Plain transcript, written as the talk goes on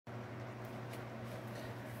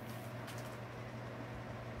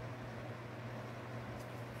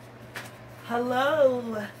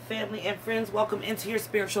Hello, family and friends. Welcome into your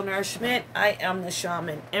spiritual nourishment. I am the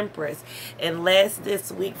Shaman Empress. And last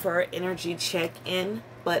this week for our energy check-in,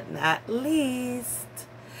 but not least,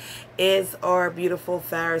 is our beautiful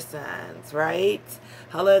fire signs, right?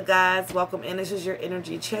 Hello, guys. Welcome in. This is your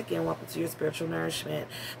energy check-in. Welcome to your spiritual nourishment.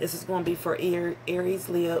 This is going to be for Aries,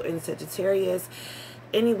 Leo, and Sagittarius.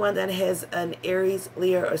 Anyone that has an Aries,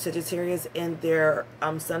 Leo, or Sagittarius in their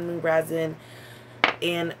sun, moon, rising,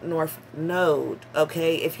 and north node.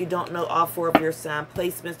 Okay, if you don't know all four of your sign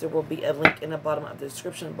placements, there will be a link in the bottom of the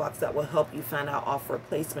description box that will help you find out all four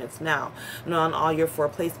placements. Now, knowing all your four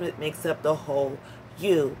placements makes up the whole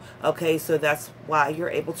you. Okay, so that's why you're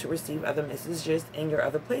able to receive other messages in your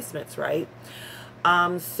other placements, right?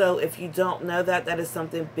 So if you don't know that, that is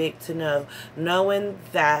something big to know. Knowing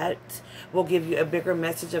that will give you a bigger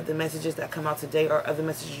message of the messages that come out today or other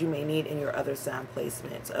messages you may need in your other sign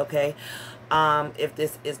placements, okay? If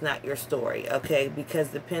this is not your story, okay? Because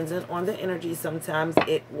depending on the energy, sometimes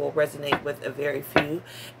it will resonate with a very few,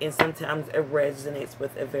 and sometimes it resonates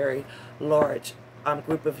with a very large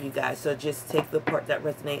group of you guys. So just take the part that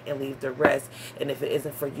resonates and leave the rest. And if it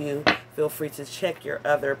isn't for you, feel free to check your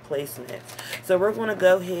other placements. So we're going to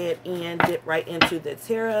go ahead and dip right into the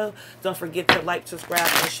tarot. Don't forget to like, subscribe,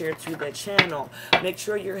 and share to the channel. Make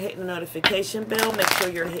sure you're hitting the notification bell. Make sure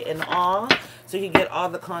you're hitting all so you get all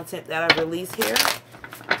the content that I release here.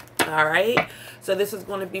 Alright, so this is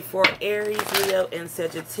going to be for Aries, Leo, and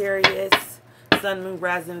Sagittarius. Sun, Moon,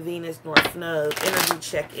 Rising, Venus, North Node. Energy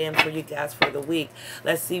check-in for you guys for the week.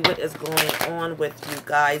 Let's see what is going on with you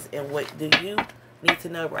guys and what do you need to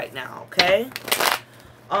know right now, okay?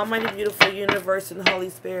 Almighty, beautiful universe and Holy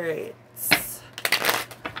Spirits.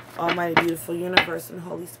 Almighty, beautiful universe and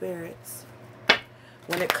Holy Spirits.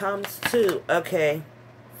 When it comes to, okay,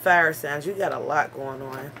 fire signs, you got a lot going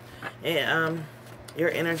on. And your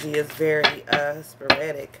energy is very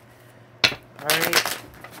sporadic. Alright?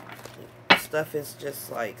 Stuff is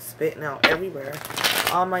just like spitting out everywhere.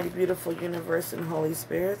 Almighty, beautiful universe and Holy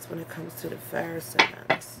Spirits when it comes to the fire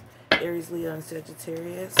signs. Aries, Leo, and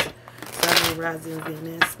Sagittarius. Sun, Moon, Rising,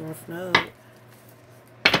 Venus, North Node.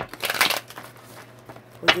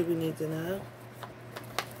 What do we need to know?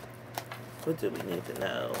 What do we need to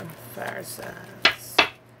know? Fire signs.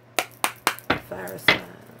 Fire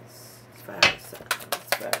signs. Fire signs.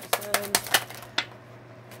 Fire signs.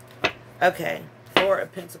 Okay. Four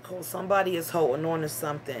of Pentacles. Somebody is holding on to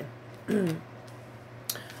something.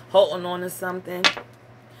 Holding on to something.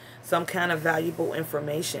 Some kind of valuable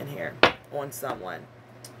information here on someone.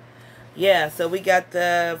 Yeah, so we got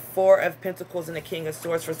the Four of Pentacles and the King of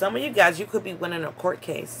Swords. For some of you guys, you could be winning a court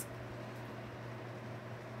case.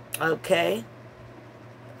 Okay.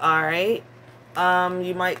 Alright.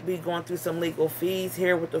 You might be going through some legal fees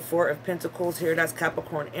here with the Four of Pentacles here. That's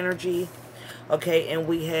Capricorn energy. Okay, and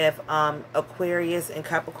we have Aquarius and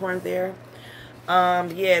Capricorn there.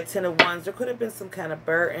 Yeah, Ten of Wands. There could have been some kind of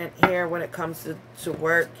burden here when it comes to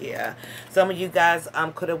work. Yeah, some of you guys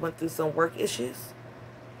could have went through some work issues.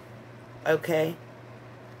 Okay,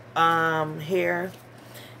 here,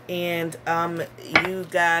 and you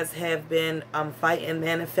guys have been fighting,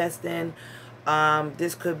 manifesting.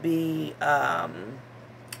 This could be a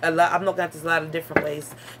lot. I'm looking at this a lot of different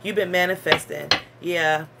ways. You've been manifesting.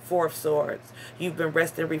 Yeah, Four of Swords. You've been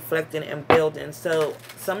resting, reflecting, and building. So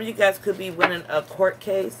some of you guys could be winning a court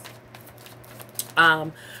case.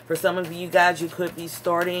 For some of you guys, you could be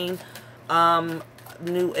starting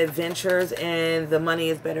new adventures, and the money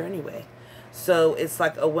is better anyway. So it's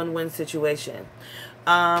like a win-win situation.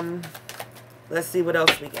 Let's see what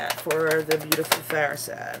else we got for the beautiful fire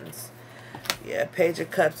signs. Yeah, Page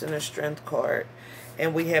of Cups and the Strength card.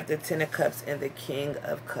 And we have the Ten of Cups and the King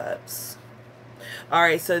of Cups.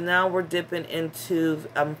 Alright, so now we're dipping into,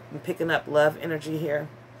 I'm picking up love energy here.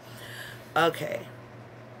 Okay.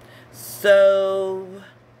 So,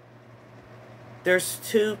 there's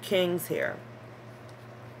two kings here.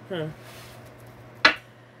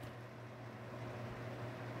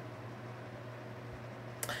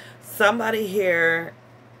 Somebody here.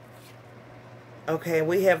 Okay,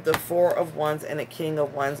 we have the Four of Wands and the King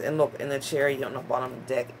of Wands. And look, in the Chariot on the bottom of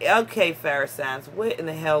the deck. Okay, fire signs. What in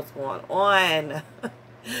the hell's going on?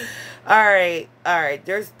 Alright, alright.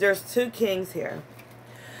 There's two kings here.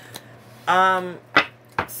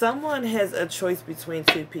 Someone has a choice between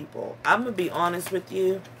two people. I'm going to be honest with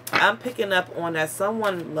you. I'm picking up on that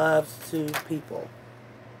someone loves two people.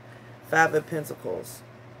 Five of Pentacles.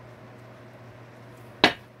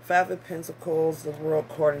 Five of Pentacles, the World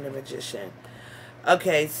card, and the Magician.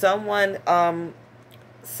 Okay, someone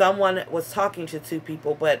was talking to two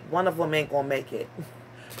people, but one of them ain't gonna make it.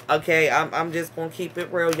 Okay, I'm just going to keep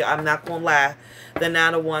it real. I'm not going to lie. The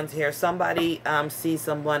Nine of Wands here. Somebody sees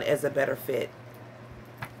someone as a better fit.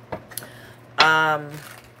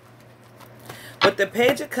 With the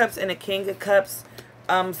Page of Cups and the King of Cups,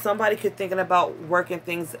 somebody could thinking about working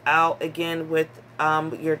things out again with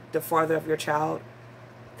the father of your child.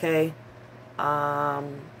 Okay.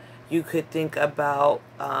 You could think about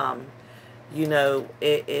you know,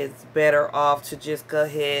 it is better off to just go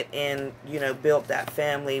ahead and, you know, build that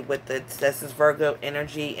family with this is Virgo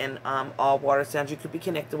energy and all water signs. You could be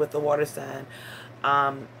connected with the water sign,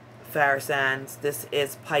 fire signs. This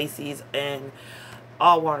is Pisces, and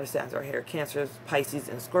all water signs are here. Cancers, Pisces,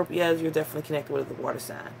 and Scorpios. You're definitely connected with the water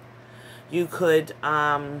sign. You could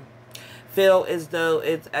feel as though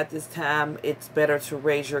it's at this time it's better to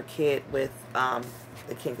raise your kid with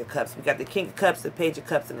the King of Cups. We got the King of Cups, the Page of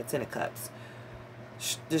Cups, and the Ten of Cups.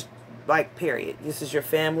 Just like period. This is your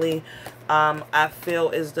family. I feel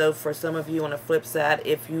as though for some of you on the flip side,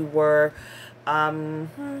 if you were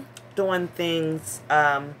doing things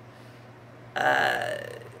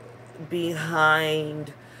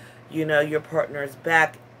behind, you know, your partner's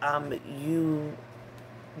back, you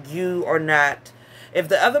are not, if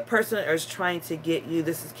the other person is trying to get you,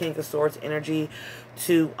 this is King of Swords energy,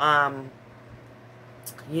 to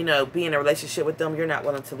you know, be in a relationship with them, you're not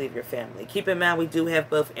willing to leave your family. Keep in mind, we do have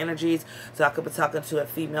both energies. So I could be talking to a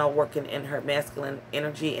female working in her masculine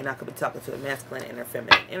energy, and I could be talking to a masculine in her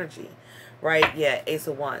feminine energy. Right? Yeah, Ace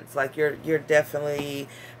of Wands. Like, you're definitely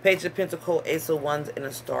Page of Pentacles, Ace of Wands, and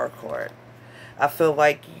a Star card. I feel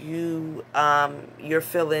like you, your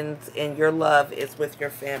feelings and your love is with your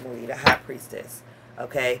family, the High Priestess.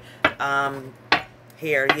 Okay?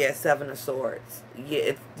 Here, yeah, Seven of Swords.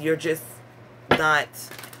 Yeah, you're just not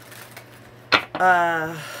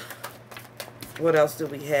what else do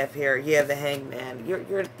we have here? Yeah, the Hangman.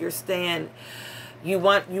 You're staying, you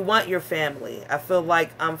want your family. I feel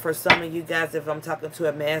like for some of you guys, if I'm talking to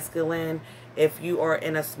a masculine, if you are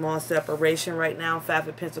in a small separation right now, Five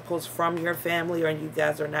of Pentacles, from your family, or you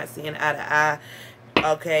guys are not seeing eye to eye,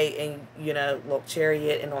 okay, and you know, look,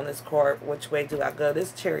 Chariot, and on this card, which way do I go?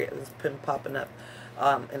 This Chariot has been popping up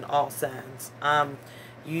in all signs.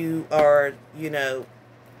 You are, you know,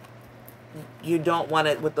 you don't want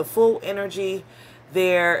it with the full energy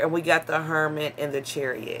there, and we got the Hermit and the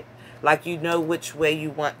Chariot. Like, you know which way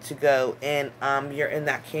you want to go, and you're in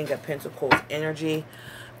that King of Pentacles energy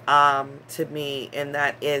to me, and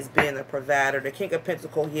that is being the provider. The King of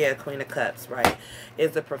Pentacles, yeah, Queen of Cups, right,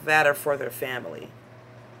 is the provider for their family.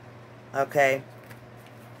 Okay,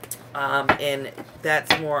 and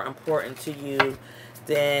that's more important to you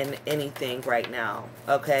than anything right now.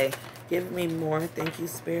 Okay, give me more. Thank you,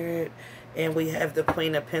 Spirit. And we have the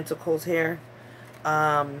Queen of Pentacles here.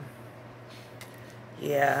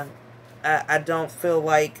 Yeah, I don't feel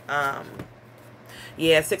like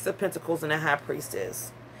yeah, Six of Pentacles and a High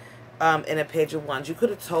Priestess, and a Page of Wands. You could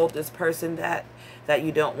have told this person that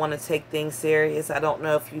you don't want to take things serious. I don't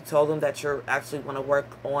know if you told them that you actually want to work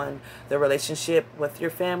on the relationship with your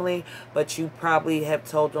family, but you probably have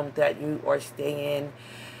told them that you are staying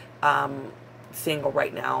single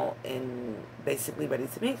right now and basically ready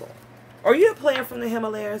to mingle. Are you a player from the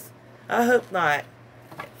Himalayas? I hope not.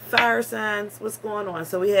 Fire signs, what's going on?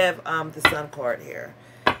 So we have the Sun card here.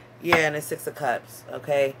 Yeah, and the Six of Cups,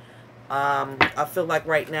 okay? I feel like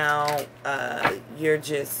right now you're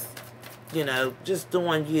just, you know, just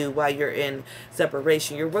doing you while you're in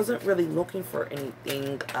separation. You wasn't really looking for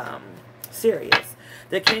anything serious.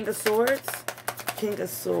 The King of Swords,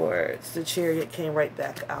 the Chariot came right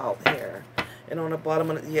back out here. And on the bottom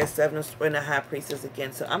of the, yeah, Seven of and the High Priestess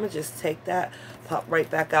again. So I'm going to just take that, pop right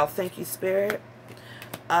back out. Thank you, Spirit.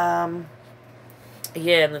 Yeah, and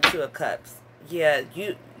the Two of Cups. Yeah,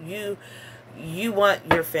 you want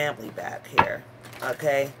your family back here.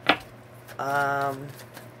 Okay? And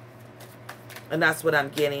that's what I'm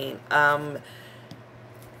getting.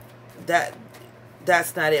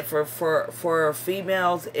 That's not it for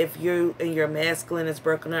females. If you and your masculine is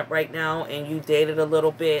broken up right now and you dated a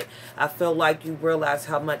little bit, I feel like you realize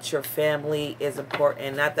how much your family is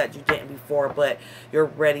important. Not that you didn't before, but you're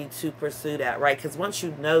ready to pursue that, right? Because once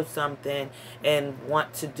you know something and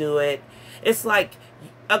want to do it, it's like,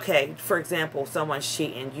 okay, for example, someone's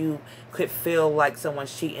cheating. You could feel like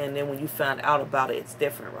someone's cheating, and then when you found out about it, it's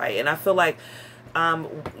different, right? And I feel like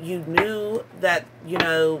you knew that, you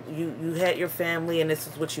know, you had your family and this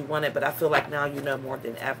is what you wanted, but I feel like now you know more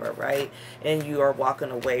than ever, right? And you are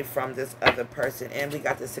walking away from this other person. And we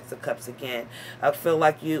got the Six of Cups again. I feel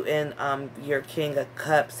like you and your King of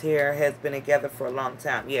Cups here has been together for a long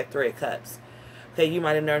time. Yeah, Three of Cups. Okay, you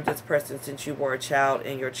might have known this person since you were a child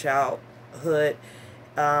in your childhood,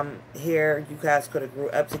 Here, you guys could have grew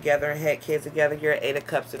up together and had kids together. You're Eight of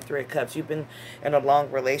Cups and Three of Cups. You've been in a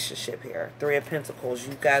long relationship here. Three of Pentacles.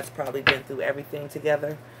 You guys probably been through everything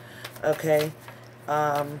together. Okay.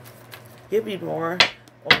 Give me more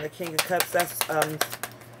on the King of Cups. That's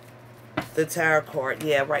the Tower card.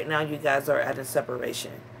 Yeah, right now you guys are at a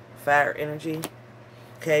separation. Fire energy.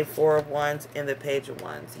 Okay, Four of Wands and the Page of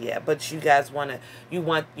Wands. Yeah, but you guys want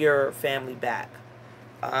your family back.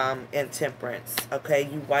 And Temperance. Okay,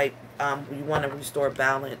 you want to restore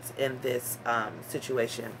balance in this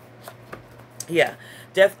situation. Yeah,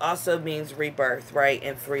 death also means rebirth, right?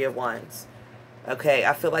 And Three of Wands. Okay,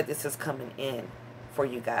 I feel like this is coming in for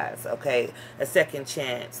you guys. Okay, a second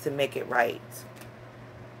chance to make it right.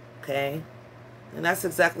 Okay, and that's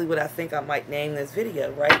exactly what I think I might name this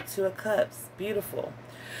video, right? Two of Cups. Beautiful.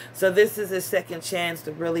 So this is a second chance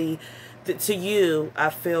to really, to you,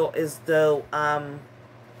 I feel as though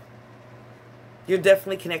you're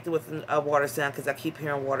definitely connected with a water sign, because I keep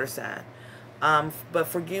hearing water sign. But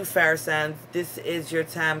for you, fire signs, this is your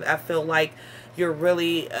time. I feel like you're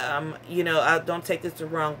really, you know, I don't take this the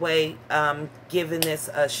wrong way, giving this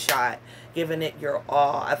a shot, giving it your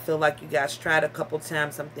all. I feel like you guys tried a couple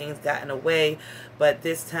times. Some things got in the way, but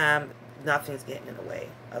this time, nothing's getting in the way,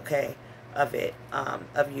 okay, of it,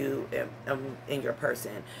 of you and your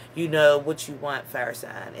person. You know what you want, fire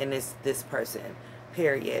sign, and it's this person.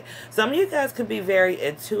 Period. Some of you guys could be very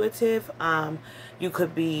intuitive. You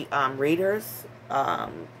could be readers,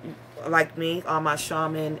 like me, all my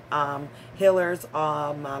shaman healers,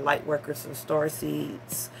 all my light workers and star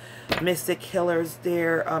seeds, mystic healers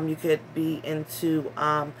there. You could be into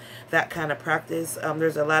that kind of practice.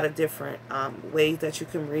 There's a lot of different ways that you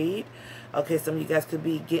can read. Okay, some of you guys could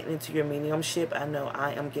be getting into your mediumship. I know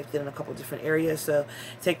I am gifted in a couple different areas, so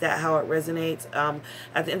take that how it resonates.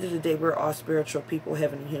 At the end of the day, we're all spiritual people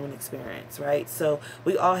having a human experience, right? So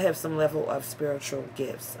we all have some level of spiritual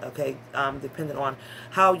gifts, okay, depending on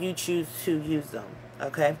how you choose to use them,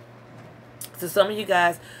 okay? So some of you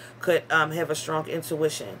guys could have a strong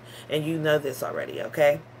intuition, and you know this already,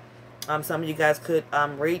 okay? Some of you guys could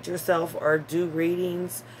read yourself or do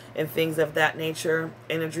readings and things of that nature,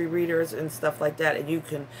 energy readers and stuff like that, and you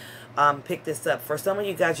can pick this up. For some of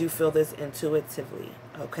you guys, you feel this intuitively,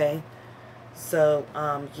 okay? So,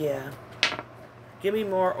 yeah. Give me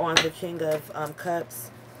more on the King of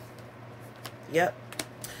Cups. Yep.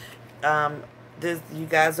 You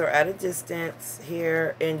guys are at a distance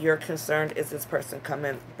here, and you're concerned, is this person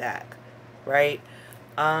coming back, right?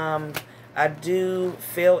 I do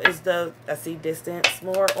feel as though I see distance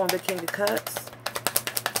more on the King of Cups.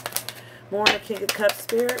 More on the King of Cups,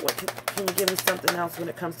 Spirit. What can you give me something else when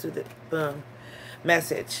it comes to the boom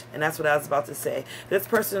message? And that's what I was about to say. This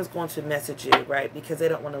person is going to message you, right? Because they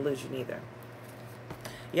don't want to lose you neither.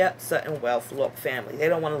 Yep, Sutton Wealth, look, family. They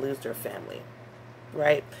don't want to lose their family,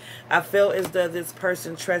 right? I feel as though this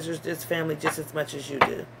person treasures this family just as much as you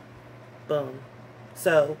do. Boom.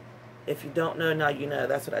 So, if you don't know, now you know.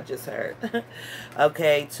 That's what I just heard.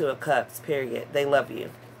 Okay, Two of Cups, period. They love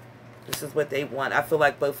you. This is what they want. I feel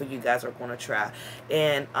like both of you guys are going to try.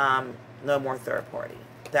 And no more third party.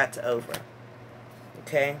 That's over.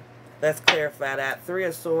 Okay? Let's clarify that. Three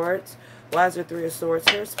of Swords. Why is there Three of Swords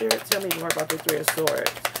here? Spirit, tell me more about the Three of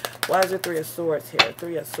Swords. Why is there Three of Swords here?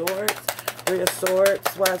 Three of Swords. Three of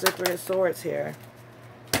Swords. Why is there Three of Swords here?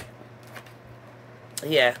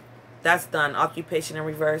 Yeah. That's done. Occupation in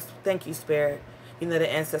reverse. Thank you, Spirit. You know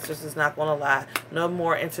the ancestors is not going to lie. No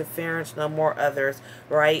more interference. No more others.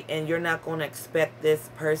 Right? And you're not going to expect this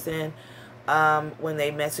person when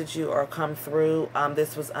they message you or come through.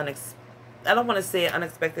 This was I don't want to say an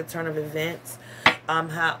unexpected turn of events.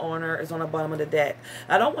 High Honor is on the bottom of the deck.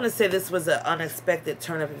 I don't want to say this was an unexpected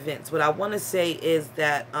turn of events. What I want to say is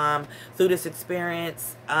that through this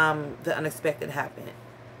experience, the unexpected happened.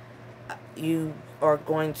 You are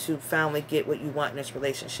going to finally get what you want in this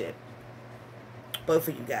relationship. Both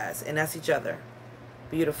of you guys. And that's each other.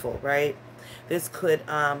 Beautiful, right? This could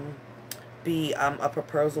be a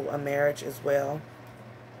proposal, a marriage as well.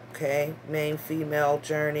 Okay? Main female,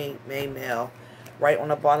 journey, main male. Right on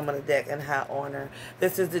the bottom of the deck in High Honor.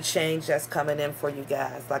 This is the change that's coming in for you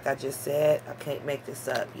guys. Like I just said, I can't make this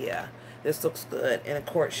up. Yeah. This looks good. In a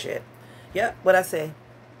courtship. Yep. What I say?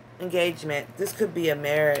 Engagement. This could be a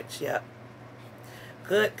marriage. Yep.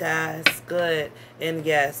 Good, guys. Good. And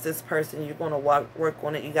yes, this person, you're going to work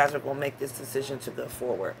on it. You guys are going to make this decision to go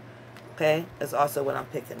forward. Okay? That's also what I'm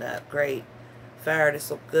picking up. Great. Fire,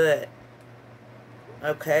 this look good.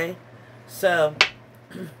 Okay? So,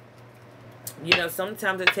 you know,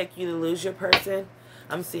 sometimes it takes you to lose your person.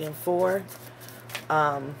 I'm seeing 4.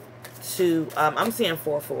 I'm seeing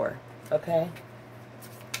 4-4. Okay?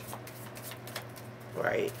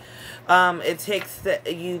 right? It takes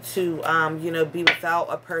you to, you know, be without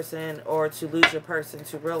a person or to lose your person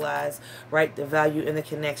to realize, right, the value in the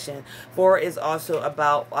connection. 4 is also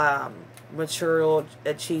about material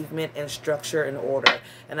achievement and structure and order.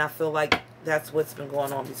 And I feel like that's what's been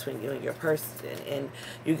going on between you and your person. And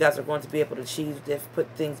you guys are going to be able to achieve this, put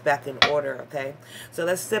things back in order, okay? So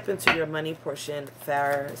let's step into your money portion,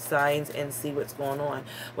 fire signs, and see what's going on.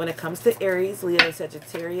 When it comes to Aries, Leo,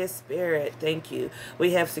 Sagittarius, Spirit, thank you.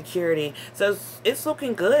 We have security. So it's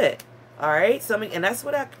looking good. All right, and that's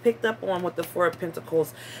what I picked up on with the 4 of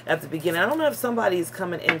Pentacles at the beginning. I don't know if somebody's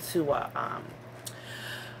coming into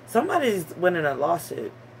somebody's winning a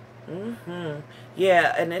lawsuit.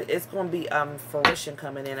 Yeah, and it's going to be fruition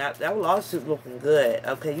coming in. That lawsuit looking good.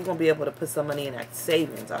 Okay, you're going to be able to put some money in that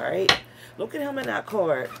savings, all right? Look at him in that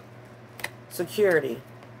card. Security.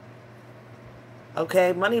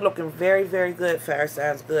 Okay, money looking very, very good. Fire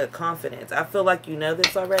signs, good. Confidence. I feel like you know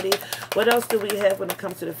this already. What else do we have when it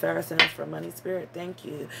comes to the fire signs for money, Spirit? Thank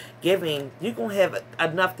you. Giving. You're going to have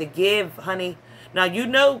enough to give, honey. Now, you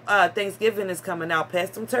know Thanksgiving is coming out.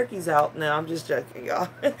 Pass some turkeys out. No, I'm just joking, y'all.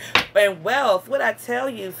 And wealth. What I tell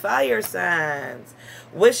you, fire signs.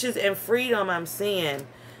 Wishes and freedom I'm seeing.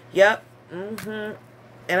 Yep. And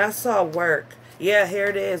I saw work. Yeah, here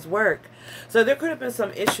it is, work. So there could have been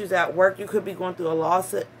some issues at work. You could be going through a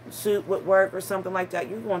lawsuit with work or something like that.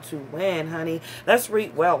 You're going to win, honey. Let's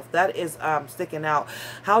read wealth. That is sticking out.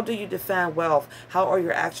 How do you define wealth? How are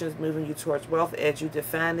your actions moving you towards wealth as you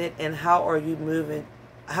define it? And how are you moving?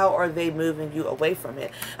 How are they moving you away from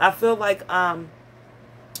it? I feel like,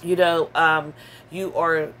 you know, you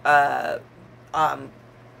are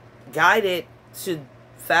guided to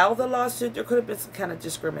file the lawsuit. There could have been some kind of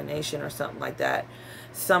discrimination or something like that.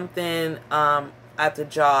 Something at the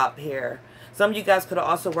job here. Some of you guys could have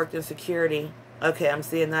also worked in security. Okay, I'm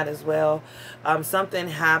seeing that as well. Something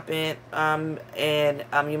happened and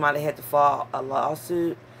you might have had to file a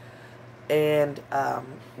lawsuit. And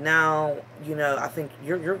now, you know, I think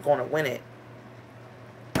you're going to win it.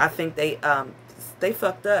 I think they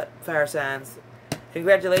fucked up, fire signs.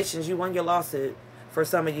 Congratulations, you won your lawsuit. For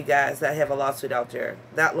some of you guys that have a lawsuit out there,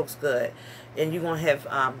 that looks good. And you're going to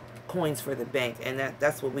have coins for the bank, and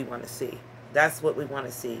that's what we want to see. That's what we want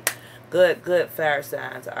to see. Good fire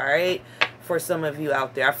signs, all right? For some of you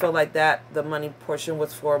out there, I feel like that the money portion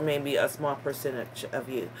was for maybe a small percentage of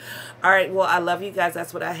you. All right, well, I love you guys.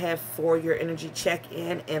 That's what I have for your energy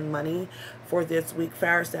check-in and money for this week,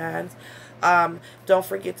 fire signs. Don't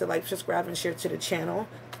forget to like, subscribe, and share to the channel.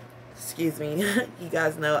 Excuse me. You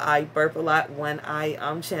guys know I burp a lot when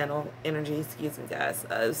I channel energy. Excuse me, guys.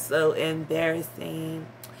 So embarrassing.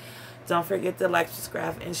 Don't forget to like,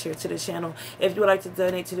 subscribe, and share to the channel. If you would like to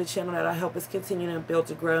donate to the channel, that'll help us continue to build,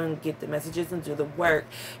 to grow, and get the messages and do the work.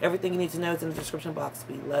 Everything you need to know is in the description box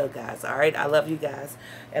below, guys. All right? I love you guys.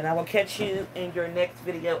 And I will catch you in your next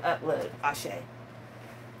video upload. Ashe.